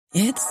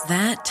It's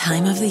that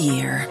time of the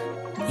year.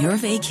 Your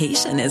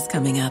vacation is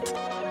coming up.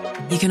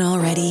 You can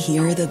already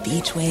hear the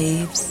beach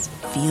waves,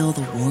 feel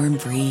the warm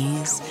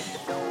breeze,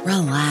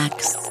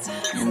 relax,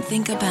 and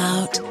think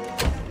about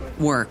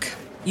work.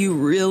 You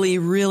really,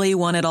 really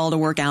want it all to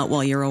work out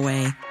while you're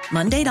away.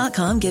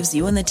 Monday.com gives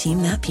you and the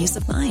team that peace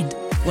of mind.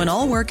 When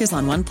all work is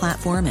on one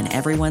platform and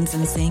everyone's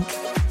in sync,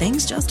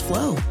 things just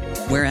flow.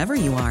 Wherever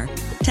you are,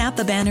 tap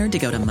the banner to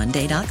go to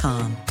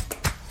Monday.com.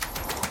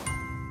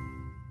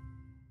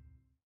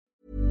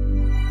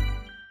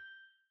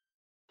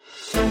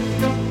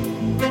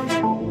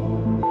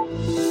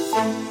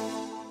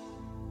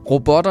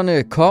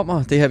 Robotterne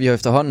kommer, det har vi jo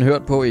efterhånden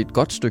hørt på i et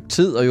godt stykke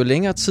tid, og jo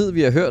længere tid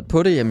vi har hørt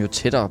på det, jamen jo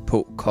tættere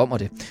på kommer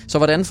det. Så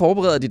hvordan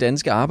forbereder de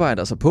danske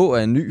arbejdere sig på,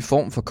 at en ny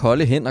form for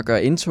kolde hænder gør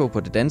indtog på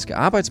det danske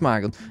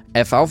arbejdsmarked?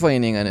 Er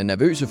fagforeningerne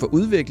nervøse for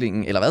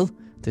udviklingen, eller hvad?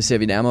 Det ser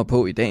vi nærmere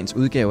på i dagens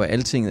udgave af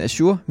Altinget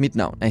Azure. Mit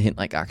navn er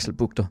Henrik Axel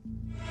Bugter.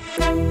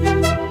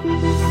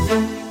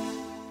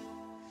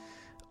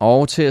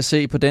 Og til at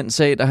se på den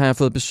sag, der har jeg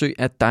fået besøg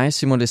af dig,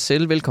 Simon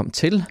Lessell. Velkommen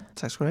til.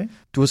 Tak skal du have.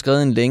 Du har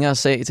skrevet en længere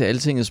sag til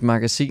Altingets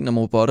magasin om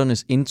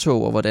robotternes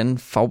indtog, og hvordan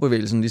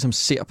fagbevægelsen ligesom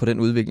ser på den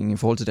udvikling i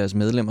forhold til deres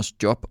medlemmers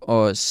job.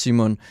 Og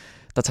Simon,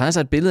 der tegner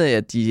sig et billede af,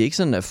 at de ikke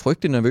sådan er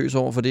frygtelig nervøse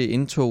over for det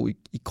indtog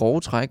i grove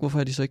træk. Hvorfor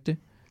er de så ikke det?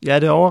 Ja,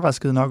 det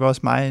overraskede nok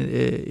også mig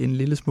en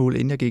lille smule,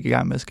 inden jeg gik i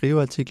gang med at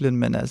skrive artiklen,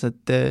 men altså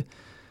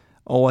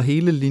over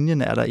hele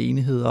linjen er der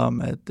enighed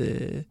om,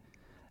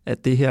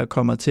 at det her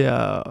kommer til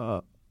at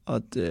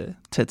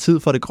tage tid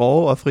for det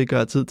grove og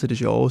frigøre tid til det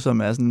sjove,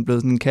 som er sådan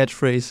blevet sådan en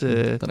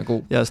catchphrase, Den er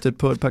god. Jeg har stødt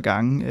på et par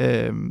gange.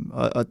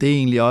 Og det er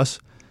egentlig også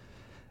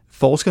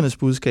forskernes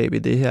budskab i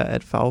det her,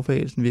 at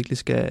fagbevægelsen virkelig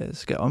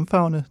skal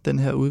omfavne den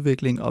her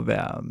udvikling og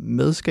være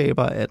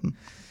medskaber af den.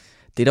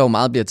 Det, der jo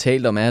meget bliver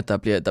talt om, er, at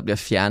der bliver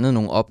fjernet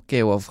nogle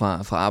opgaver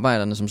fra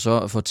arbejderne, som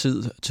så får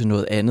tid til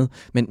noget andet.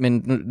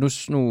 Men nu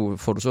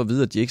får du så at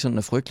vide, at de ikke sådan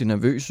er frygtelig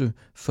nervøse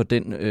for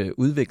den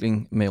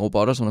udvikling med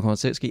robotter, som der kommer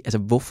til at ske. Altså,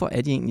 hvorfor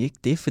er de egentlig ikke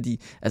det?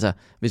 Fordi, altså,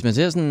 hvis man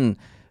ser sådan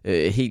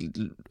helt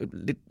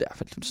lidt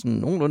sådan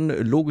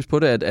nogenlunde logisk på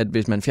det, at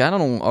hvis man fjerner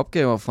nogle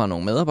opgaver fra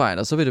nogle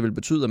medarbejdere, så vil det vel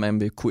betyde, at man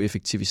vil kunne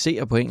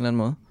effektivisere på en eller anden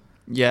måde?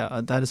 Ja,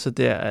 og der er det så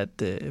der,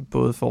 at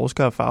både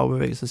forskere og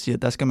fagbevægelser siger,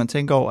 at der skal man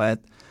tænke over, at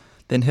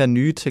den her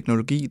nye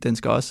teknologi, den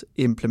skal også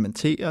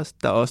implementeres.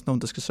 Der er også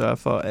nogen, der skal sørge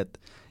for, at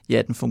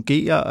den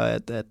fungerer, og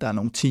at der er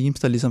nogle teams,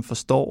 der ligesom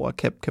forstår og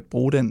kan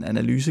bruge den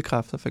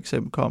analysekraft, der for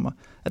eksempel kommer.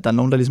 At der er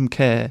nogen, der ligesom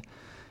kan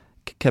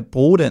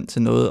bruge den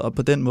til noget, og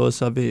på den måde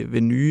så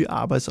vil nye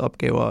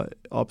arbejdsopgaver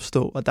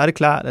opstå. Og der er det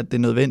klart, at det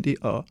er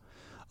nødvendigt at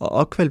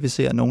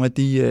opkvalificere nogle af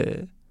de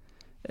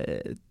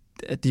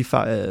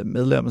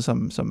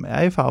medlemmer, som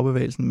er i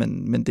fagbevægelsen,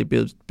 men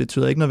det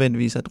betyder ikke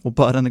nødvendigvis, at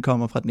robotterne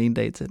kommer fra den ene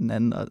dag til den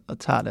anden og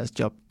tager deres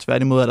job.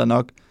 Tværtimod er der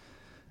nok,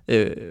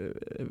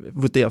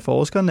 vurderer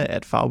forskerne,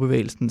 at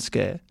fagbevægelsen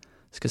skal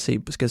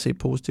se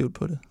positivt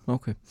på det.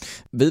 Okay.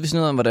 Ved vi sådan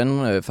noget om,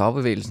 hvordan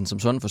fagbevægelsen som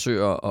sådan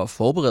forsøger at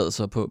forberede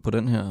sig på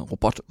den her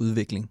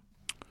robotudvikling?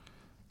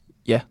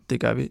 Ja, det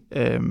gør vi.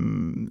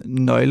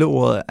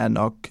 Nøgleordet er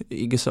nok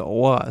ikke så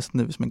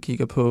overraskende, hvis man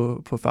kigger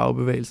på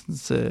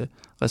fagbevægelsens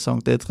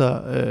raison d'être,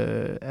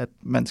 at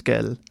man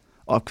skal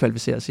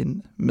opkvalificere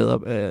sine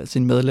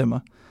medlemmer.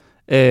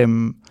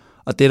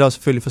 Og det er der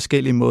selvfølgelig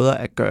forskellige måder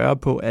at gøre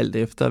på, alt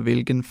efter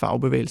hvilken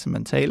fagbevægelse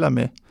man taler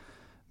med.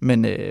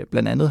 Men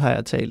blandt andet har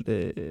jeg talt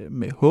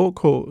med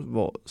HK,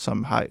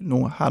 som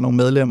har nogle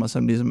medlemmer,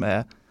 som ligesom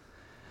er,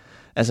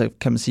 altså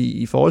kan man sige,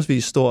 i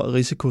forholdsvis stor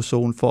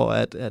risikozone for,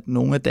 at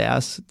nogle af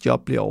deres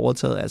job bliver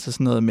overtaget. Altså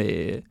sådan noget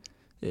med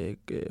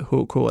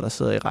HK'er, der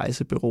sidder i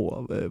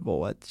rejsebureauer,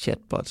 hvor at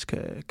chatbots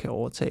kan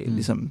overtage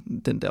ligesom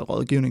den der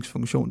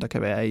rådgivningsfunktion, der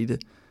kan være i det.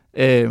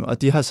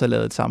 Og de har så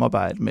lavet et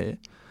samarbejde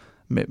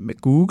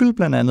med Google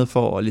blandt andet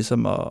for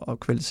ligesom at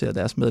kvalificere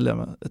deres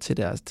medlemmer til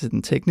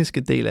den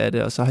tekniske del af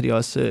det. Og så har de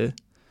også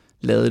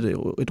lavet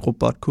et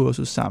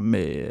robotkursus sammen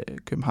med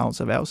Københavns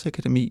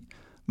Erhvervsakademi,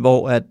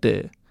 hvor at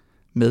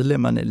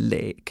medlemmerne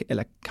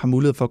har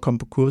mulighed for at komme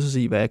på kursus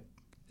i, hvad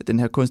den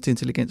her kunstig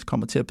intelligens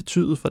kommer til at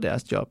betyde for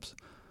deres jobs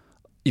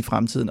i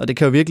fremtiden. Og det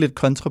kan jo virkelig lidt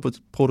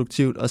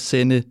kontraproduktivt at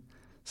sende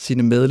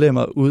sine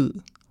medlemmer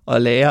ud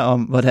og lære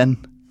om, hvordan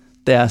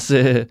deres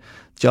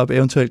job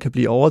eventuelt kan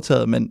blive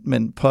overtaget,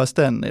 men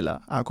påstanden eller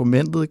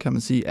argumentet, kan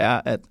man sige,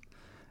 er,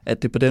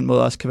 at det på den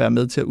måde også kan være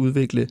med til at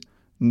udvikle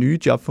nye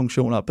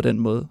jobfunktioner og på den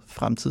måde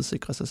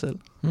fremtidssikre sig selv.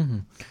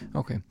 Mm-hmm.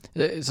 Okay.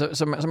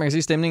 Så man kan sige,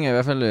 at stemningen er i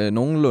hvert fald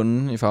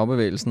nogenlunde i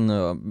fagbevægelsen.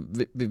 Og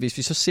hvis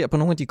vi så ser på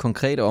nogle af de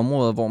konkrete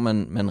områder, hvor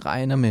man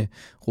regner med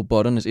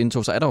robotternes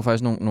indtog, så er der jo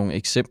faktisk nogle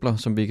eksempler,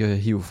 som vi kan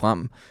hive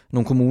frem.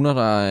 Nogle kommuner,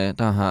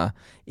 der har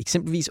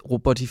eksempelvis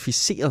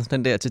robotificeret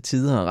den der til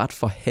tider ret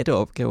forhatte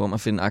opgave om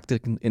at finde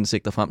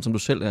aktindsigter frem, som du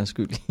selv er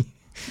skyldig i.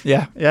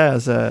 Ja,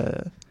 altså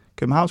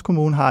Københavns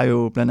Kommune har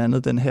jo blandt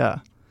andet den her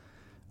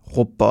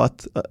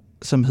robot,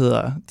 som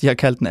hedder, de har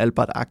kaldt den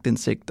Albert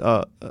Aktindsigt,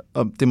 og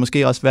det er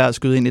måske også værd at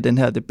skyde ind i den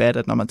her debat,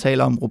 at når man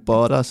taler om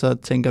robotter, så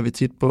tænker vi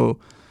tit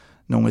på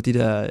nogle af de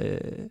der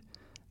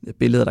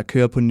billeder, der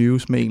kører på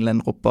news med en eller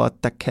anden robot,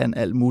 der kan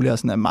alt muligt, og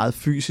sådan er meget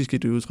fysisk i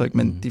det udtryk,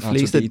 men de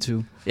fleste...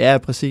 R2-D2. Ja,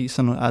 præcis,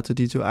 sådan nogle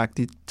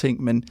R2-D2-agtige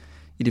ting, men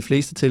i de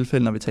fleste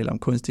tilfælde, når vi taler om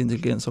kunstig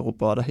intelligens og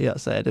robotter her,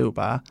 så er det jo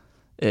bare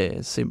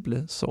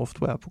simple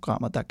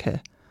softwareprogrammer, der kan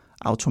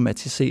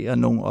automatisere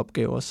nogle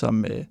opgaver,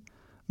 som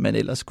man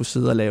ellers skulle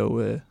sidde og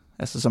lave,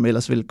 som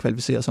ellers ville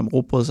kvalificere som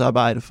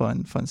rugbrødsarbejde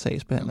for en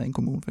sagsbehandler i en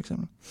kommune, for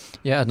eksempel.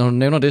 Ja, når du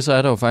nævner det, så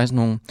er der jo faktisk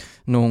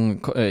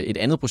et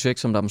andet projekt,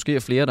 som der måske er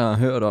flere, der har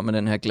hørt om, med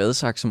den her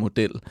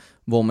Gladsaxe-model,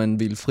 hvor man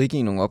ville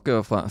frigive nogle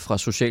opgaver fra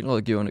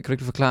socialrådgiverne. Kan du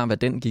ikke forklare, hvad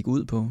den gik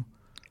ud på?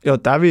 Jo,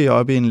 der er vi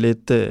oppe i en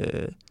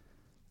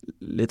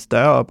lidt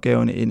større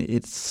opgave end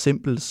et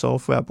simpelt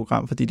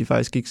softwareprogram, fordi de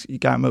faktisk gik i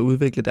gang med at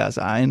udvikle deres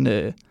egen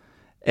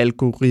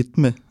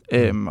algoritme.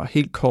 Og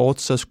helt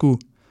kort, så skulle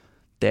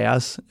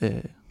deres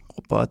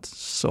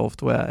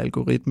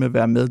robot-software-algoritme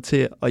være med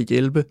til at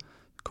hjælpe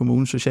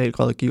kommunens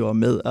socialrådgivere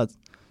med at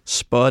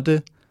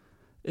spotte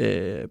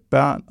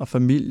børn og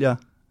familier,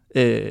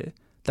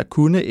 der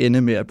kunne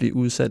ende med at blive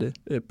udsatte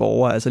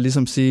borgere. Altså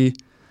ligesom sige,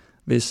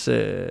 hvis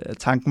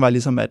tanken var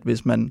ligesom, at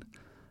hvis man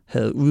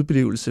havde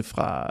udeblivelse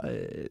fra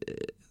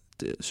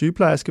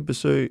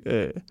sygeplejerskebesøg,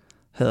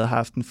 havde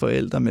haft en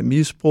forælder med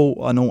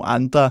misbrug og nogle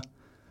andre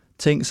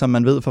ting, som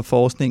man ved fra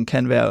forskningen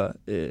kan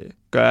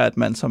gøre, at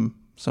man som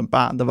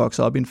barn, der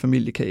vokser op i en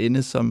familie, kan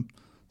ende som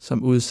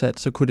udsat,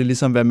 så kunne det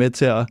ligesom være med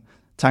til at...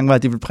 Tanken var,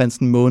 at de ville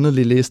printe en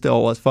månedlig liste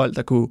over folk,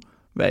 der kunne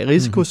være i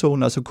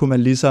risikozonen, og så kunne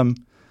man ligesom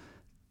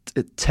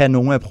tage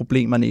nogle af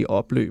problemerne i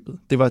opløbet.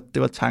 Det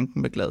var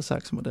tanken med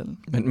Gladsaxe-modellen.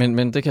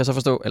 Men det kan jeg så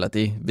forstå, eller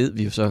det ved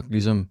vi jo så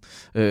ligesom,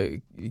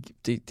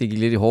 det gik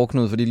lidt i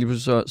hårdknud, fordi lige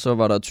pludselig så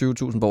var der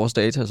 20.000 borgers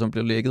data, som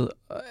blev lækket.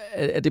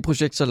 Er det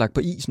projekt så lagt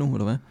på is nu,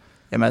 eller hvad?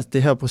 Jamen altså,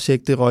 det her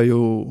projekt, det røg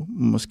jo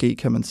måske,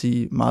 kan man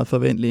sige, meget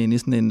forventeligt ind i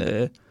sådan en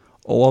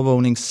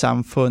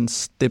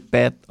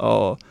overvågningssamfundsdebat,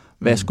 og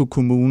hvad skulle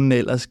kommunen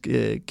ellers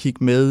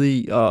kigge med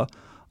i,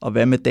 og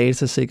hvad med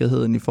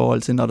datasikkerheden i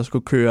forhold til, når der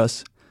skulle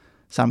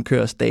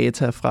samkøres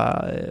data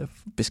fra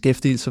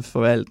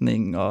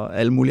beskæftigelsesforvaltningen og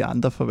alle mulige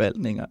andre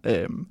forvaltninger.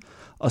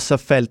 Og så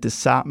faldt det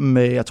sammen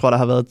med, jeg tror, der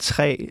har været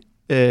 3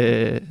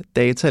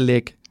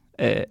 datalæk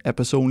af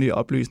personlige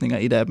oplysninger,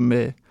 et af dem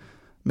med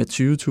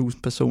 20.000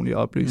 personlige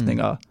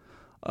oplysninger,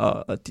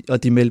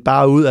 og de meldte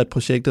bare ud, at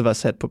projektet var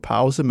sat på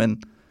pause,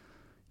 men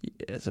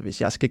altså,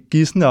 hvis jeg skal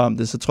gisne om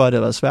det, så tror jeg, det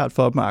har været svært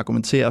for dem at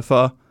argumentere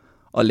for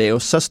at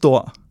lave så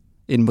stor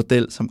en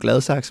model, som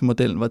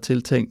Gladsaxe-modellen var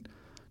tiltænkt,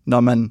 når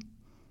man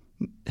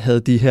havde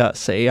de her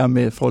sager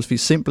med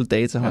forholdsvis simpel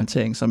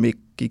datahåndtering, som ikke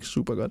gik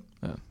super godt.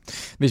 Ja.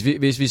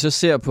 Hvis vi så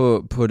ser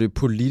på det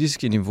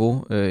politiske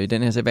niveau i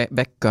den her sag,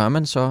 hvad gør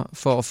man så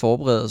for at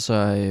forberede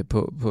sig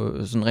på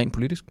sådan rent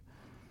politisk?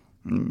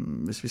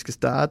 Hvis vi skal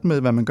starte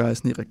med, hvad man gør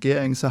sådan i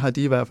regeringen, så har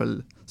de i hvert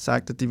fald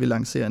sagt, at de vil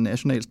lancere en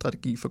national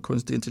strategi for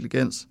kunstig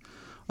intelligens,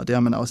 og det har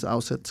man også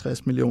afsat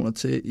 60 millioner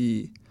til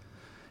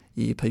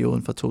i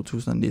perioden fra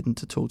 2019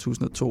 til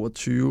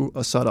 2022,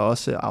 og så er der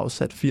også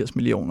afsat 80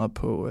 millioner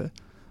på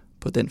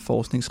den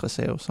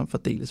forskningsreserve, som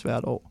fordeles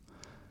hvert år.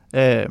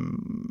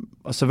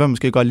 Og så vil jeg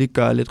måske godt lige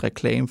gøre lidt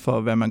reklame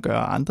for, hvad man gør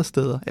andre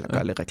steder, eller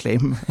gøre lidt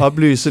reklame,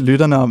 oplyse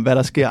lytterne om, hvad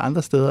der sker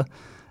andre steder.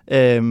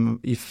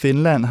 I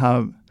Finland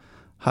har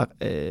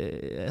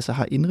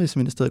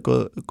Indenrigsministeriet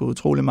gået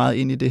utrolig meget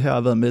ind i det her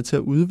og været med til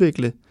at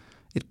udvikle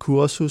et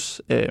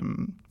kursus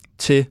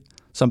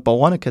som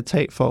borgerne kan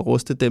tage for at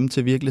ruste dem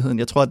til virkeligheden.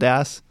 Jeg tror,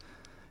 det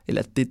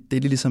de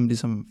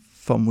ligesom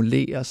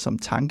formulerer som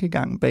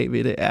tankegangen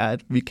bagved det, er,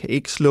 at vi kan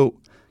ikke slå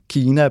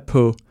Kina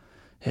på,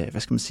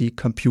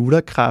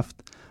 computerkraft,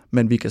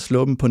 men vi kan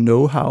slå dem på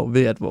know-how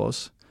ved, at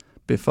vores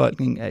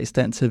befolkning er i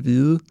stand til at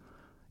vide,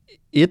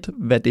 1,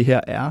 hvad det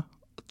her er,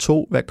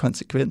 2, hvad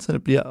konsekvenserne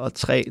bliver, og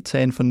 3,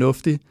 tage en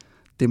fornuftig,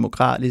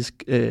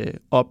 demokratisk,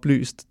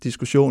 oplyst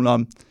diskussion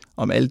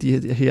om alle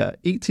de her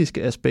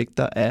etiske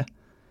aspekter af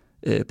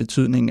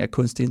betydningen af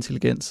kunstig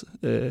intelligens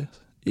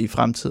i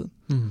fremtiden.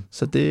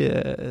 Så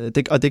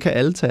det kan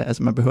alle tage.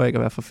 Altså man behøver ikke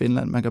at være fra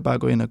Finland. Man kan bare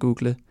gå ind og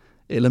google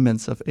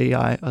Elements of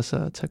AI, og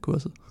så tage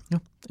kurset. Ja,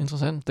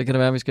 interessant. Det kan det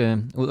være, at vi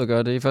skal ud og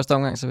gøre det. I første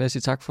omgang, så vil jeg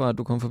sige tak for, at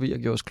du kom forbi og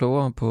gjorde os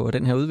klogere på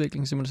den her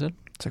udvikling, Simon selv.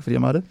 Tak fordi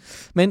jeg måtte.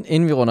 Men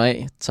inden vi runder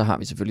af, så har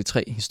vi selvfølgelig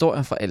 3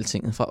 historier fra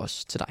Altinget fra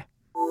os til dig.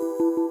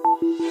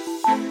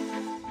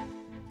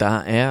 Der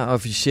er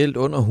officielt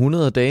under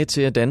 100 dage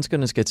til, at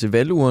danskerne skal til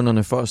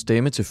valgurnerne for at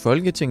stemme til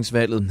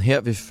folketingsvalget.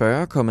 Her vil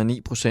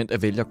 40,9%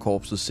 af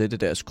vælgerkorpset sætte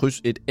deres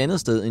kryds et andet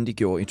sted, end de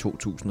gjorde i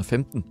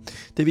 2015.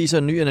 Det viser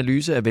en ny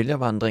analyse af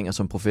vælgervandringer,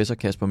 som professor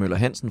Kasper Møller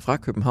Hansen fra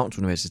Københavns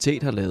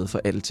Universitet har lavet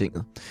for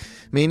Altinget.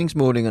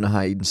 Meningsmålingerne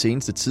har i den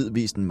seneste tid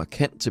vist en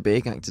markant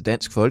tilbagegang til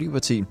Dansk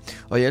Folkeparti,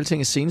 og i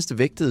Altingets seneste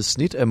vægtede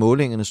snit af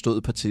målingerne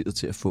stod partiet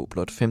til at få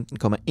blot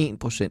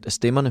 15,1% af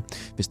stemmerne,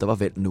 hvis der var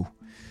valg nu.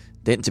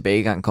 Den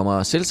tilbagegang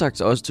kommer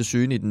selvsagt også til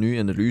syne i den nye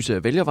analyse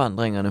af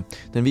vælgervandringerne.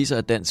 Den viser,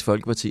 at Dansk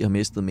Folkeparti har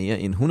mistet mere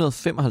end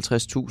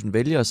 155.000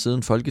 vælgere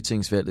siden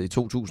folketingsvalget i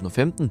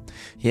 2015.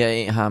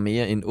 Heraf har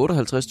mere end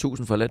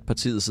 58.000 forladt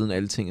partiet siden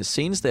Altingets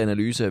seneste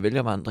analyse af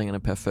vælgervandringerne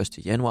per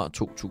 1. januar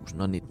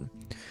 2019.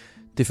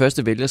 Det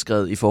første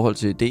vælgerskred i forhold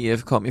til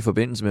DF kom i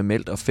forbindelse med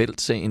Meldt og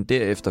Felt-sagen.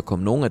 Derefter kom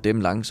nogle af dem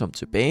langsomt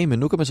tilbage, men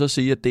nu kan man så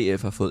sige, at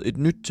DF har fået et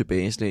nyt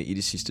tilbageslag i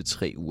de sidste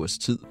 3 ugers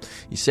tid.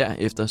 Især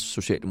efter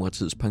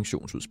Socialdemokratiets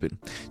pensionsudspil,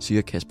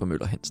 siger Kasper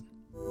Møller Hansen.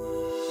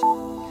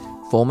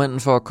 Formanden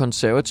for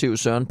konservativ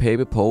Søren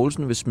Pape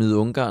Poulsen vil smide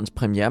Ungarns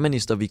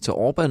premierminister Viktor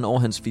Orbán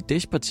og hans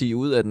Fidesz-parti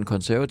ud af den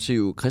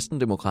konservative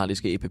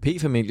kristendemokratiske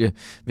EPP-familie,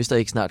 hvis der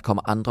ikke snart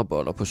kommer andre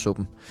boller på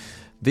suppen.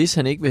 Hvis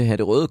han ikke vil have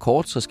det røde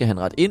kort, så skal han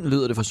rette ind,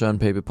 lyder det for Søren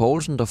Pape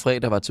Poulsen, der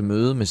fredag var til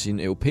møde med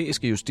sine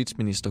europæiske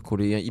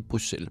justitsministerkolleger i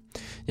Bruxelles.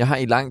 Jeg har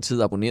i lang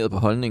tid abonneret på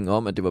holdningen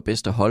om, at det var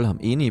bedst at holde ham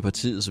inde i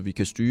partiet, så vi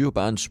kan styre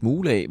bare en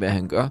smule af, hvad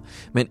han gør,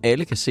 men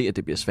alle kan se, at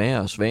det bliver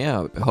sværere og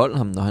sværere at beholde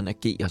ham, når han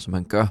agerer, som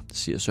han gør,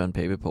 siger Søren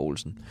Pape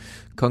Poulsen.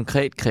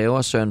 Konkret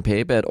kræver Søren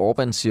Pape, at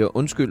Orbán siger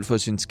undskyld for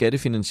sin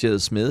skattefinansierede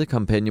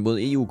smedekampagne mod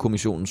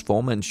EU-kommissionens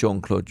formand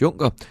Jean-Claude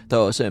Juncker, der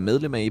også er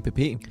medlem af EPP.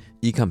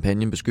 I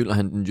kampagnen beskylder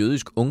han den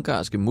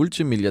jødisk-ungarske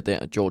multimilliardær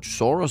George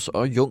Soros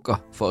og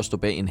Juncker for at stå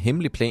bag en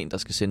hemmelig plan, der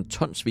skal sende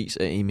tonsvis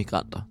af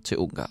immigranter til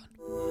Ungarn.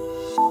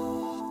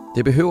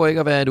 Det behøver ikke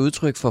at være et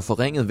udtryk for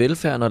forringet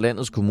velfærd, når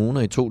landets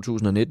kommuner i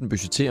 2019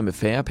 budgetterer med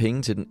færre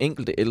penge til den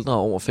enkelte ældre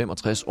over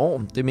 65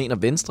 år. Det mener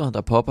Venstre,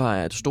 der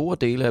påpeger, at store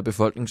dele af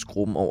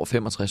befolkningsgruppen over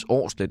 65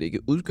 år slet ikke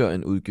udgør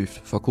en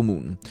udgift for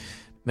kommunen.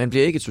 Man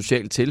bliver ikke et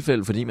socialt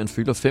tilfælde, fordi man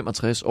fylder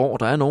 65 år.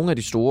 Der er nogle af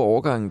de store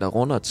årgange, der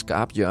runder et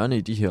skarpt hjørne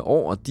i de her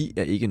år, og de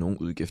er ikke nogen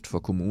udgift for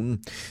kommunen.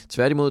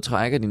 Tværtimod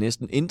trækker de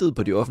næsten intet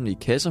på de offentlige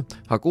kasser,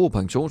 har gode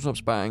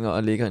pensionsopsparinger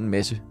og lægger en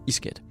masse i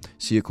skat,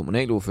 siger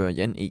kommunalordfører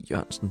Jan E.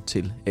 Jørgensen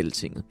til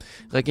Altinget.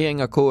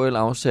 Regeringen og KL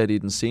afsatte i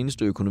den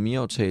seneste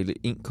økonomiaftale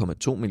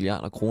 1,2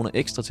 milliarder kroner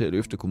ekstra til at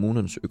løfte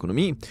kommunernes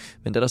økonomi,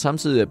 men da der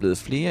samtidig er blevet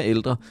flere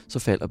ældre, så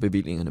falder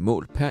bevillingerne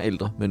målt per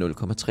ældre med 0,38%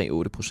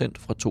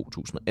 fra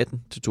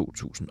 2018 til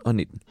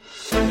 2019.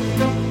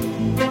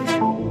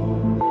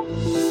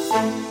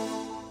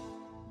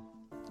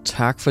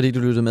 Tak fordi du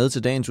lyttede med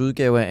til dagens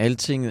udgave af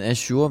Altinget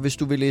Azure. Hvis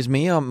du vil læse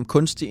mere om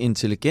kunstig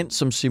intelligens,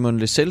 som Simon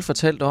Lessell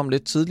fortalte om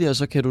lidt tidligere,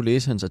 så kan du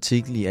læse hans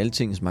artikel i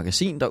Altingets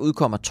magasin, der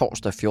udkommer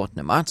torsdag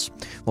 14. marts,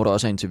 hvor der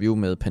også er interview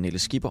med Pernille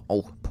Skipper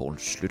og Poul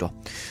Schlüter.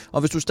 Og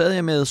hvis du stadig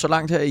er med så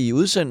langt her i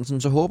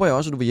udsendelsen, så håber jeg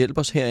også, at du vil hjælpe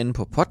os herinde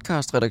på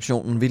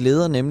podcastredaktionen. Vi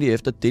leder nemlig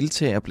efter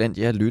deltagere blandt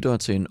jer lyttere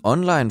til en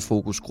online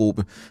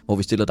fokusgruppe, hvor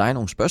vi stiller dig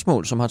nogle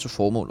spørgsmål, som har til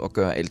formål at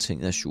gøre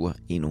Altinget Azure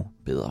endnu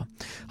bedre.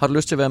 Har du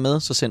lyst til at være med,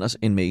 så send os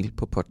en mail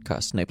på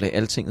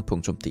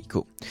podcast@altinget.dk.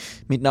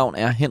 Mit navn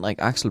er Henrik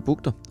Axel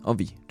Bugter, og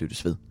vi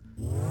lyttes ved.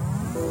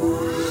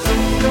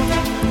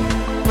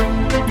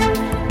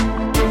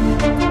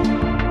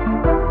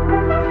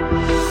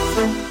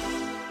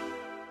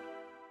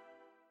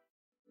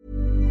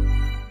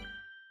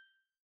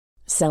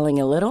 Selling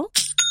a little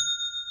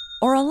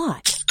or a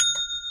lot?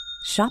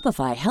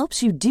 Shopify helps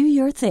you do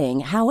your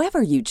thing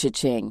however you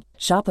cha-ching.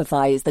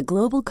 Shopify is the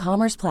global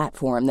commerce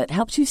platform that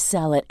helps you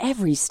sell at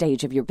every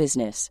stage of your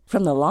business.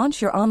 From the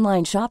launch your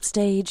online shop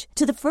stage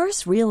to the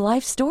first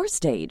real-life store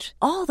stage,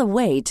 all the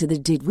way to the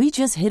did we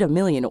just hit a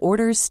million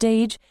orders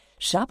stage.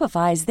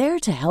 Shopify is there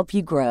to help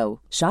you grow.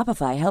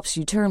 Shopify helps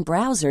you turn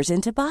browsers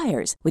into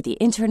buyers with the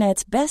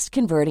internet's best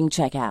converting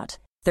checkout.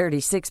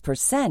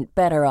 36%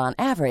 better on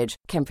average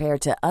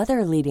compared to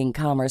other leading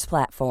commerce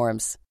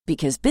platforms.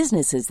 Because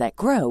businesses that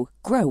grow,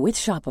 grow with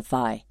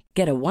Shopify.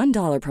 Get a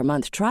 $1 per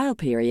month trial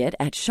period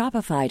at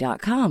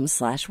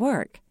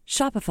shopify.com/work.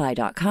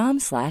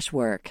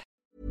 Shopify.com/work.